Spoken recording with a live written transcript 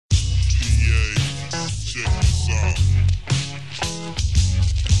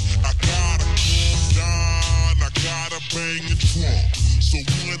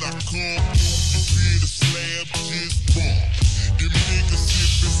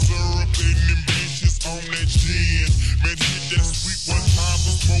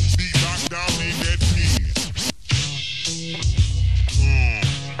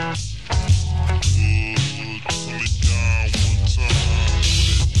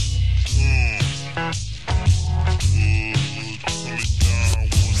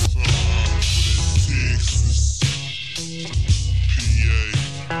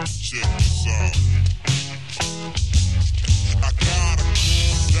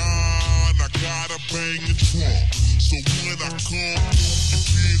when I come through, you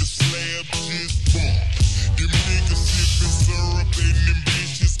hear the slab just bump. Them niggas sippin' syrup and them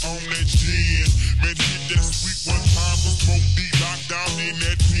bitches on that gin. Man, hit that sweet one time for smoke deep, locked down in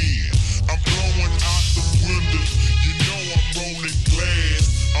that pen. I'm blowing out the windows, you know I'm rolling glass.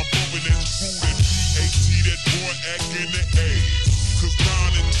 I'm bumping that screw, that PAT, that boy acting the ass. Cause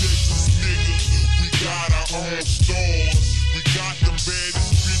down in Texas, nigga, we got our own stores. We got the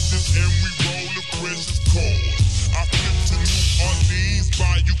baddest bitches and we roll the freshest cars. I flip to New Orleans,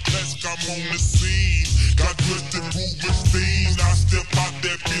 Bayou Classic, I'm on the scene. Got dressed in movement steam, I step out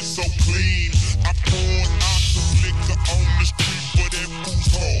that bitch so clean. I poured out some liquor on the street for that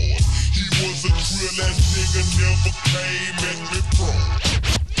fool's hard. He was a trill ass nigga, never came at me pro.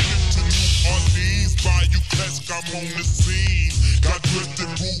 Flip to New Orleans, Bayou Classic, I'm on the scene. Got dressed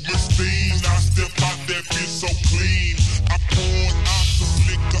in movement steam, I step out that bitch so clean. I poured out some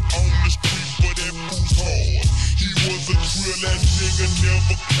liquor on the street for that fool's hard. He was a trill ass nigga,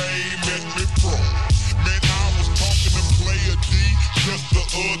 never came at me pro. Man, I was talking to Player D just the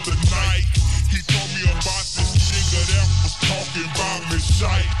other night. He told me about this nigga that was talking about me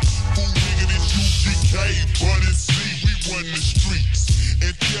shite. Fool nigga, this UGK, but it's C, we run the streets.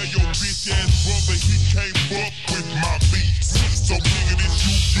 And tell your bitch ass brother he can't fuck with my beats. So nigga, this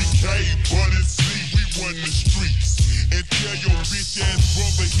UGK, but it's C, we run the streets. And tell your bitch ass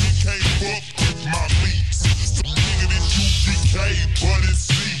brother he can't fuck with my beats. So nigga, this UGK, but it's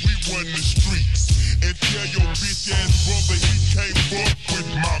C, we run the streets. And tell your bitch ass brother he can't fuck with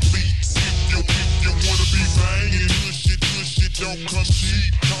my beats. If you wanna be banging, good shit, don't come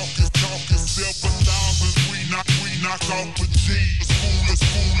cheap. Talking 7,000, we knock off a G.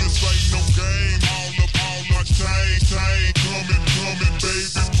 Foolish, ain't no game. All our chain. Coming,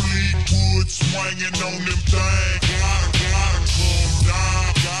 baby, bleed wood, swinging on them things. Gotta calm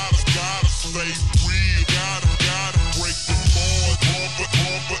down, gotta stay real. Gotta break the bars,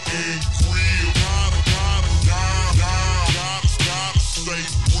 bumper and grill. Gotta stay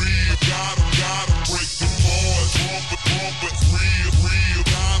real. Gotta break the bars, bumper, real.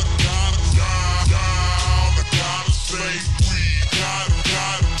 Gotta stay real.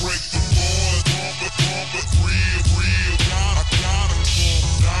 Gotta break the bars, bumper, real. I gotta calm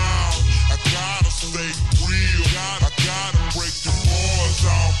down. I gotta stay real. I gotta break the bars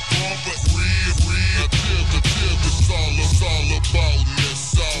off, bumper, real. It's all about that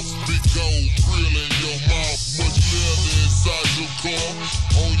sauce. Big gold grill in your mouth, much leather inside your car.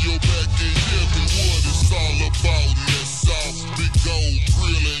 On your back and hear me what it's all about. That sauce. Big gold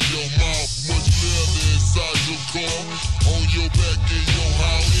grill in your mouth, much leather inside your car. On your back in your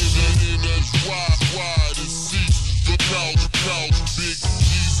house, and that's wide and seats. The couch, big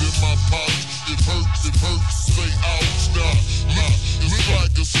keys in my pouch. It hurts, say ouch. Nah, it's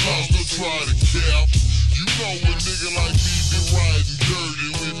like a slouch to try to cap. You know a nigga like me be riding dirty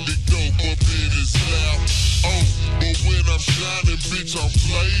with the dope up in his lap. Oh, but when I'm shining, bitch, I'm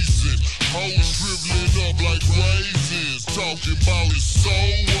blazing. Hoes shriveling up like raisins. Talking about it so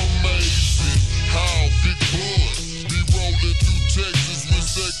amazing. How big bud be rolling through Texas with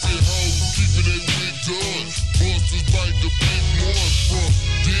sexy hoes, keeping they wig done. Busters bite the big ones from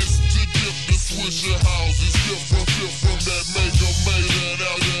this to dip the swisher houses. Dip from that makeup made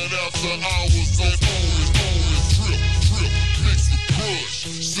and after hours on trip, mixed with crush.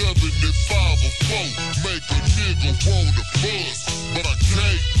 75 or 4, make a nigga wanna bust. But I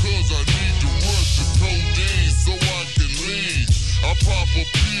can't cause I need to rush the codeine so I can lean. I pop a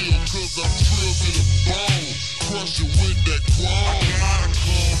pill cause I'm trill to the bone. Crush it with that chrome. I gotta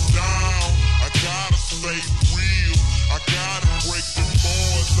calm down, I gotta stay real. I gotta break the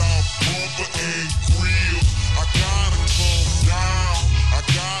bars off, bumper and grill. I gotta calm down, I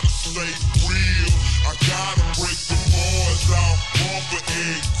gotta stay real. I gotta break the bars off, bumper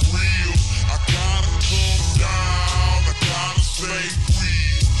and grill. I gotta calm down, I gotta stay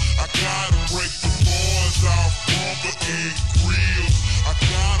real. I gotta break the bars off, bumper and grill. I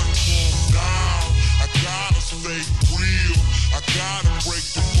gotta calm down, I gotta stay real. I gotta break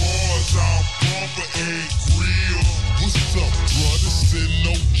the bars off, bumper and grill. What's up, bro? This ain't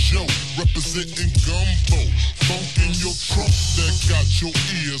no joke. Representing Gumbo, funk in your trunk that got your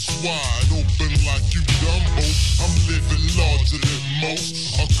ears wide open like you Dumbo. I'm living larger than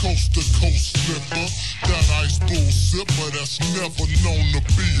most, a coast-to-coast flipper. That ice bull sipper that's never known to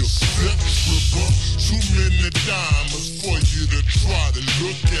be a sex stripper. Too many diamonds for you to try to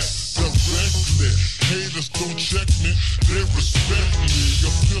look at directly. Haters don't check me, they respect me.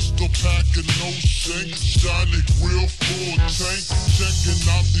 A pistol packing, no shank, shiny grill, full tank. Checking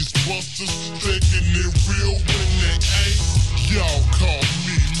out these busters, thinking it real when they ain't. Y'all call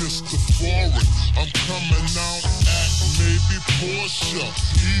me Mr. Foreign, I'm coming out at me Porsche.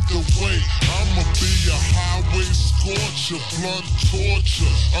 Either way, I'ma be a highway scorcher, blunt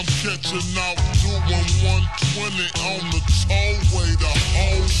torture. I'm catching out doing 120 on the tollway the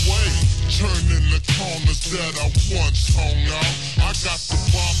whole way. Turning the corners that I once hung out. I got the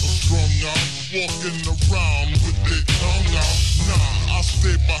bomber strung out, walking around with their tongue out. Nah, I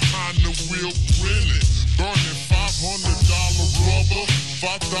stay behind the wheel grinning, burning $500 rubber,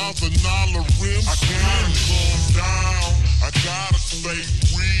 $5,000 rims. I gotta calm down, I gotta stay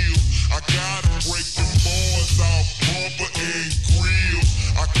real. I gotta break the boys out, bumper and grill.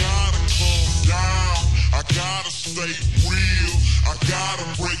 I gotta calm down, I gotta stay real. I gotta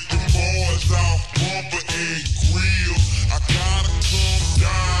break